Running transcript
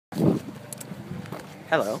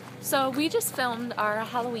Hello. So we just filmed our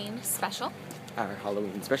Halloween special. Our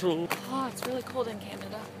Halloween special. Oh, it's really cold in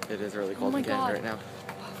Canada. It is really cold my in Canada God. right now.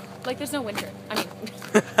 Like there's no winter. I mean,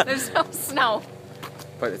 there's no snow.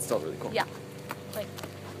 But it's still really cold. Yeah. Like,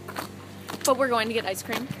 but we're going to get ice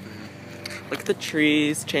cream. Look at the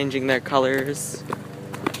trees changing their colors.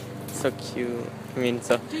 So cute. I mean,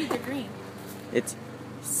 so Dude, they're green. it's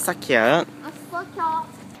so cute.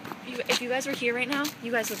 If you guys were here right now,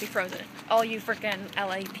 you guys would be frozen. All you freaking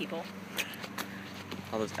LA people.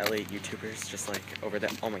 All those LA YouTubers just like over there.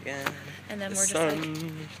 Oh my god. And then The we're just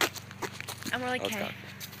sun. and we're like, Oh, it's hey. gone.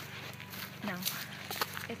 No.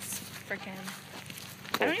 It's freaking.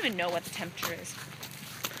 I don't even know what the temperature is.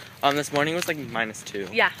 This morning was like -2.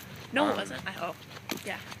 Yeah. No, it Um, wasn't. Oh.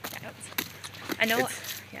 Yeah. Yeah, it was. I know.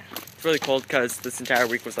 Yeah. It's really cold because this entire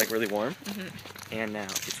week was like really warm. Mhm. And now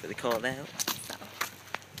it's really cold out. So,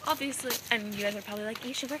 obviously, and you guys are probably like,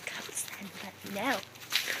 you should wear coats then, but no.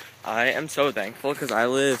 I am so thankful because I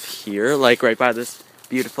live here, like right by this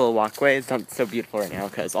beautiful walkway. It's not so beautiful right now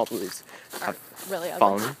because all the leaves have Really ugly.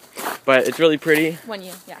 fallen. But it's really pretty When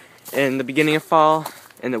you, yeah. in the beginning of fall,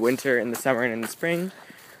 in the winter, in the summer, and in the spring.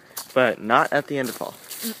 But not at the end of fall.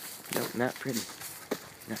 No, not pretty.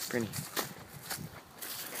 Not pretty.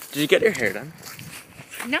 Did you get your hair done?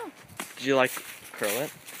 No. Did you like curl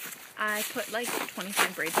it? I put like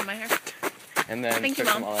 25 braids in my hair. And then Thank you,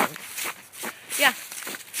 took them Mom. all out? Yeah.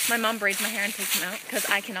 My mom braids my hair and takes them out because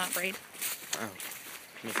I cannot braid. Oh.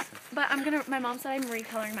 Makes sense. But my mom said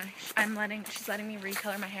she's letting me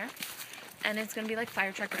recolor my hair. And it's going to be like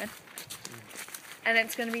fire truck red. And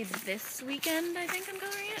it's going to be this weekend, I think I'm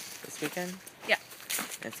coloring it. This weekend? Yeah.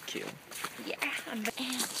 That's cute. Yeah. And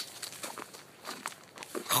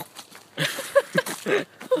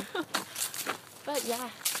but yeah,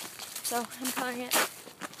 so I'm coloring it,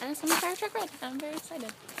 and it's gonna be fire truck red. I'm very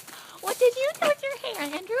excited. What did you do with your hair,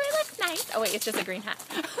 Andrew? It looks nice. Oh wait, it's just a green hat.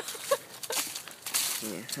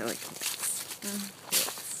 Yeah, I like hats.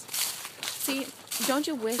 Yes. See, don't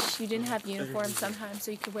you wish you didn't have uniforms sometimes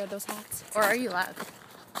so you could wear those hats? Or are you allowed?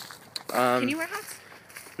 Can you wear hats?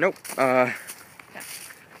 Nope. Yeah.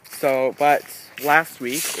 So, but last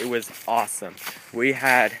week it was awesome. We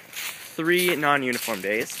had 3 non-uniform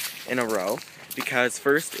days in a row because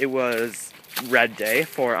first it was Red Day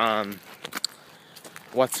for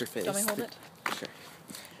what's her face? Do you want me to hold it? Sure.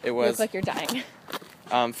 It You was look like you're dying.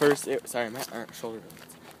 sorry,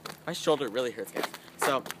 my shoulder really hurts, guys.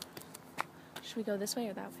 So Should we go this way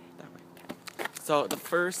or that way? that way. So the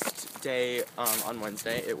first day on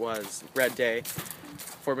Wednesday it was Red Day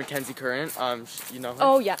for Mackenzie Curran. You know her?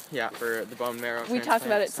 Oh yeah. Yeah, for the bone marrow. We talked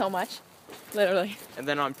about transplant. it so much. Literally. And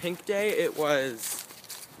then on Pink Day, it was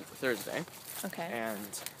Thursday, Okay. and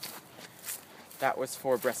that was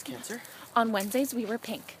for breast cancer. On Wednesdays we were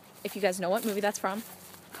pink. If you guys know what movie that's from,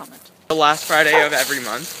 comment. The last Friday of every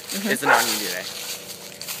month is a non-union day.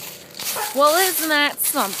 Well, isn't that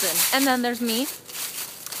something? And then there's me.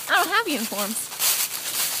 I don't have uniforms.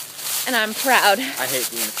 And I'm proud. I hate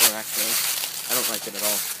the uniform, actually. I don't like it at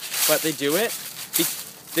all. But they do it.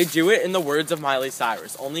 They do it in the words of Miley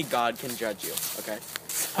Cyrus. Only God can judge you, okay?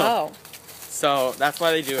 Oh. So that's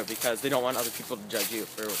why they do it, because they don't want other people to judge you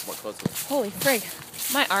for what clothes you wear. Holy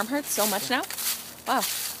frig. My arm hurts so much now. Wow.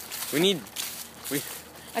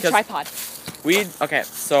 A tripod. Okay,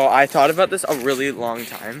 so I thought about this a really long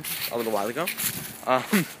time, a little while ago.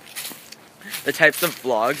 The types of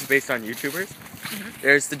vlogs based on YouTubers. Mm-hmm.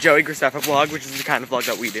 There's the Joey Graceffa vlog, which is the kind of vlog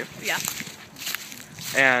that we do. Yeah.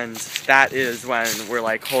 And that is when we're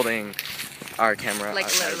like holding our camera Like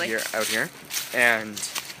literally. out here, and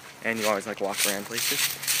you always like walk around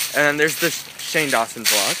places. And then there's this Shane Dawson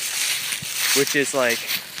vlog, which is like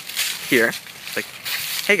here, like,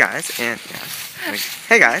 hey guys, and yeah, like,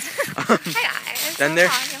 hey guys. Hey guys.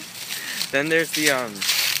 Then there's the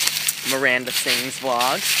Miranda Sings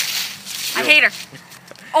vlog. I hate her.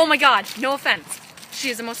 Oh my god. No offense. She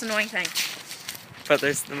is the most annoying thing. But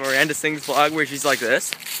there's the Miranda Sings vlog where she's like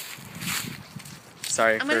this.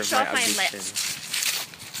 Sorry I'm for gonna show my off my ugly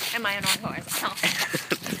lips. And my annoying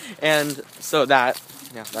voice. And so that's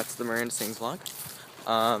the Miranda Sings vlog.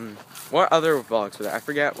 What other vlogs were there? I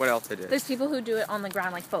forget what else I did. There's people who do it on the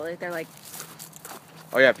ground like fully. They're like,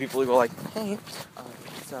 Oh yeah, people who go like, hey,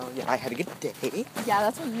 so yeah, I had a good day. yeah,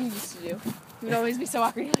 that's what you used to do. You would always be so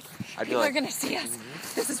awkward. You're like, I'd be people like, are gonna see us.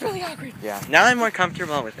 This is really awkward. yeah. Now I'm more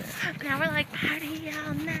comfortable with it. Now we're like, party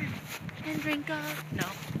all night and drink all. No,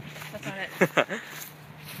 that's not it.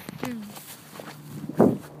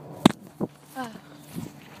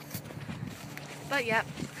 But yep.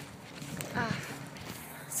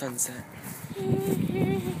 Sunset.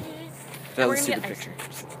 And That we're was a gonna stupid get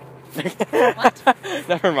ice picture. What?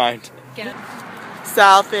 Never mind. Get it.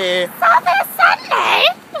 Selfie. Selfie Sunday!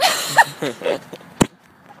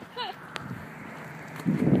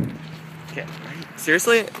 Okay.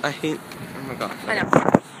 Seriously, I hate. Oh my god. I know.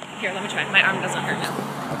 Here, let me try. My arm doesn't hurt now.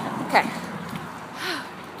 Okay.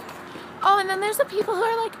 Oh, and then there's the people who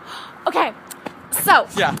are like, okay, so.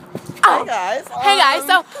 Yeah. Oh. Hey guys. Hey guys,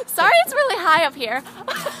 so sorry it's really high up here.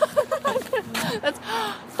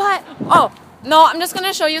 Oh, no, I'm just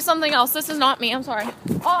gonna show you something else. This is not me, I'm sorry.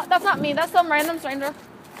 Oh, that's not me, that's some random stranger.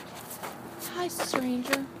 Hi,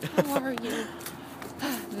 stranger. How are you?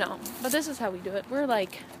 No, but this is how we do it. We're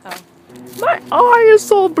like, oh. My eye is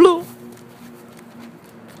so blue.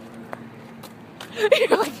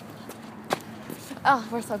 You're like, oh,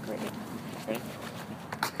 we're so great.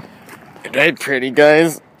 Good night, pretty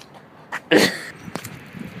guys. Oh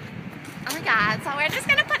my god, so we're just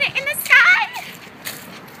gonna put it in the sky.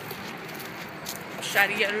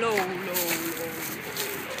 Shady low.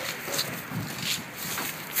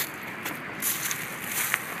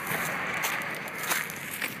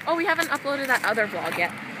 Oh, we haven't uploaded that other vlog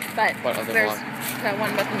yet. But What other there's vlog? that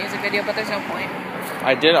one with the music video, but there's no point.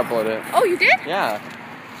 I did upload it. Oh, you did? Yeah.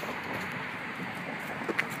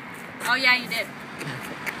 Oh yeah, you did.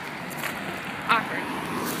 Awkward.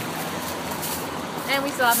 And we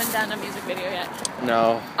still haven't done a music video yet.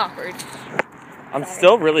 No. Awkward. I'm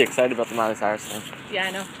still really excited about the Miley Cyrus thing. Yeah,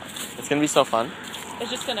 I know. It's gonna be so fun. It's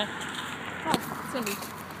just gonna. Oh, it's gonna be.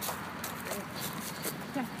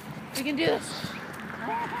 Yeah, we can do this.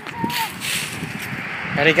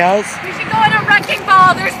 Ready, guys? We should go in a wrecking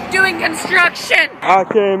ball. There's doing construction. I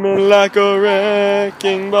came in like a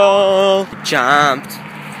wrecking ball. Jumped.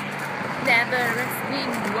 Never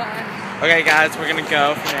resting one. Okay, guys, we're gonna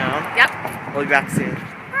go for now. Yep. We'll be back soon.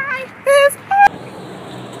 Bye.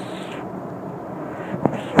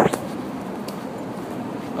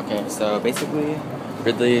 Okay, so basically,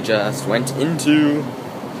 Ridley just went into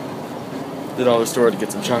the dollar store to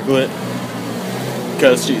get some chocolate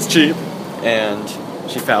because she's cheap and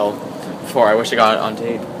she fell before. I wish I got it on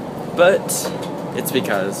tape, but it's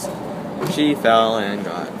because she fell and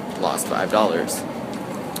lost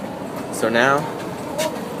 $5. So now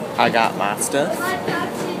I got my stuff. I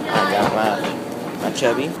got my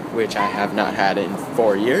chubby, which I have not had in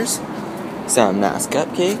 4 years. Some nice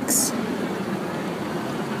cupcakes.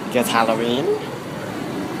 Guess Halloween.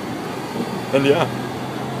 And yeah,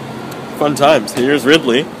 fun times. Here's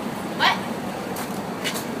Ridley. What?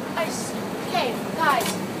 Okay, guys.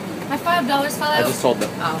 My $5 fell out. I just told them.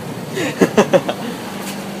 Oh.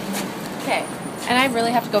 Okay. And I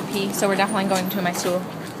really have to go pee, so we're definitely going to my stool.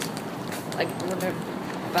 Like,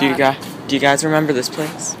 Do you guys remember this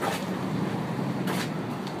place?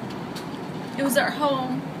 It was our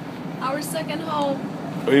home. Our second home.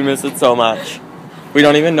 We miss it so much. We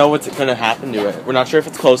don't even know what's gonna happen to it. We're not sure if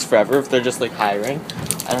it's closed forever, if they're just like hiring.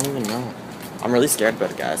 I don't even know. I'm really scared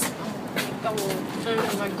about it, guys. Oh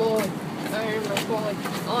my god.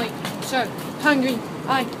 I'm so hungry.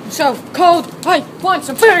 I'm so cold. I want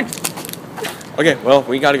some food. Okay, well,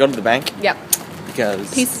 we gotta go to the bank Yep. because.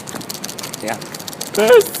 Peace. Yeah.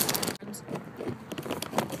 Peace.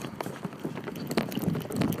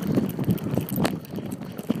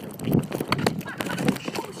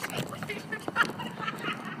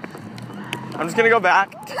 I'm just gonna go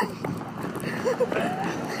back.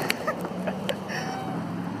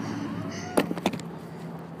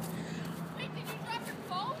 Wait, did you drop your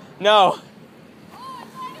phone? No, Oh, I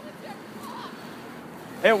thought it was your phone.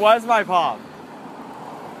 it was my palm.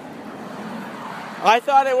 I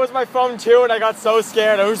thought it was my phone too, and I got so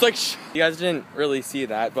scared. I was like, shh. You guys didn't really see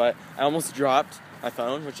that, but I almost dropped my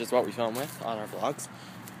phone, which is what we film with on our vlogs.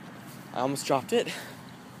 I almost dropped it.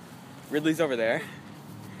 Ridley's over there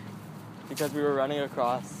because we were running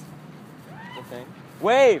across the thing.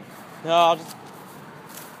 Wave! No, I'll just.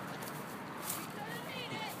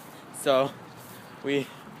 So, we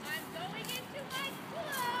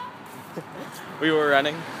were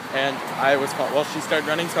running, and I was well, she started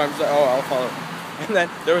running, so I was like, oh, I'll follow. And then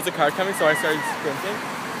there was a car coming, so I started sprinting.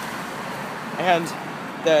 And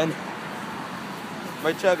then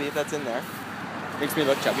my chubby that's in there makes me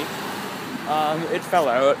look chubby. It fell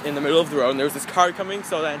out in the middle of the road, and there was this car coming,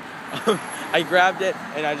 so then I grabbed it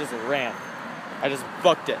and I just ran. I just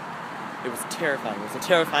booked it. It was terrifying. It was a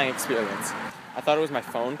terrifying experience. I thought it was my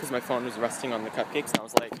phone because my phone was resting on the cupcakes, and I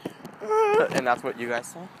was like, and that's what you guys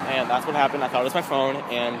saw. And that's what happened. I thought it was my phone,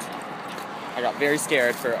 and I got very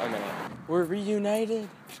scared for a minute. We're reunited.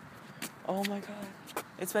 Oh my god.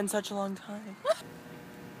 It's been such a long time.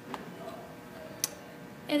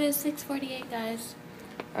 It is 6:48, guys.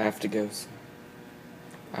 I have to go soon.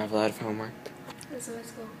 I have a lot of homework. This is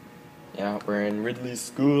school. Yeah, we're in Ridley's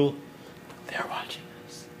school. They're watching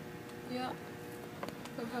us. Yeah.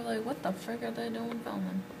 They're probably like, what the frick are they doing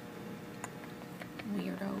filming?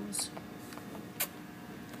 Weirdos.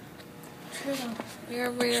 True though.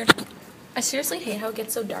 We're weird. I seriously hate how it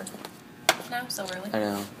gets so dark now so early. I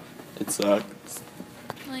know. It sucks.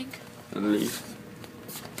 Like, At least.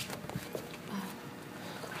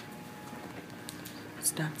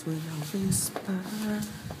 Starts with a whisper.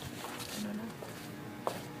 I don't know.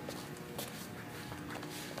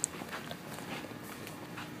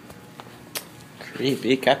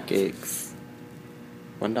 Creepy cupcakes.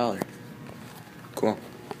 $1. Cool.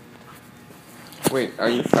 Wait, are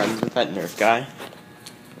you friends with that Nerf guy?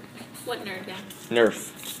 What nerd guy?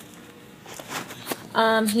 Nerf.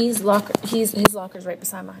 His locker's right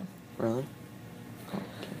beside mine. Really?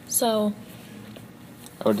 So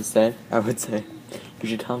I would say, you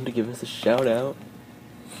should tell him to give us a shout out.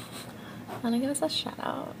 wanna give us a shout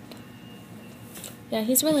out. Yeah,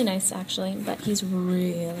 he's really nice actually, but he's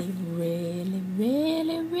really, really,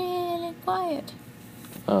 really, really quiet.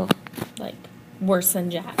 Oh, Like worse than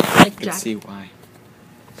Jack. Like I can Jack. see why.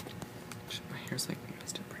 My hair's like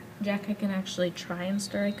messed up right now. Jack, I can actually try and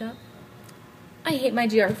strike up. I hate my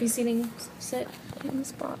geography sit in the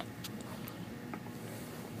spot.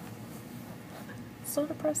 So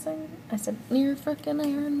depressing. I said, you're freaking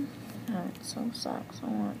Aaron. That so sucks so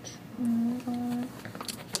much. Oh my god.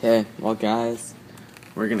 Okay, well guys,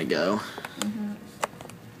 we're gonna go. Mm-hmm.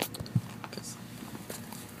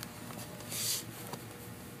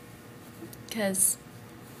 Because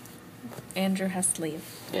Andrew has to leave.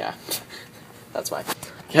 Yeah, that's why.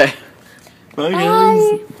 Okay, bye Bye.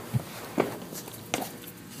 guys.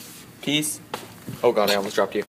 Peace. Oh god, I almost dropped you.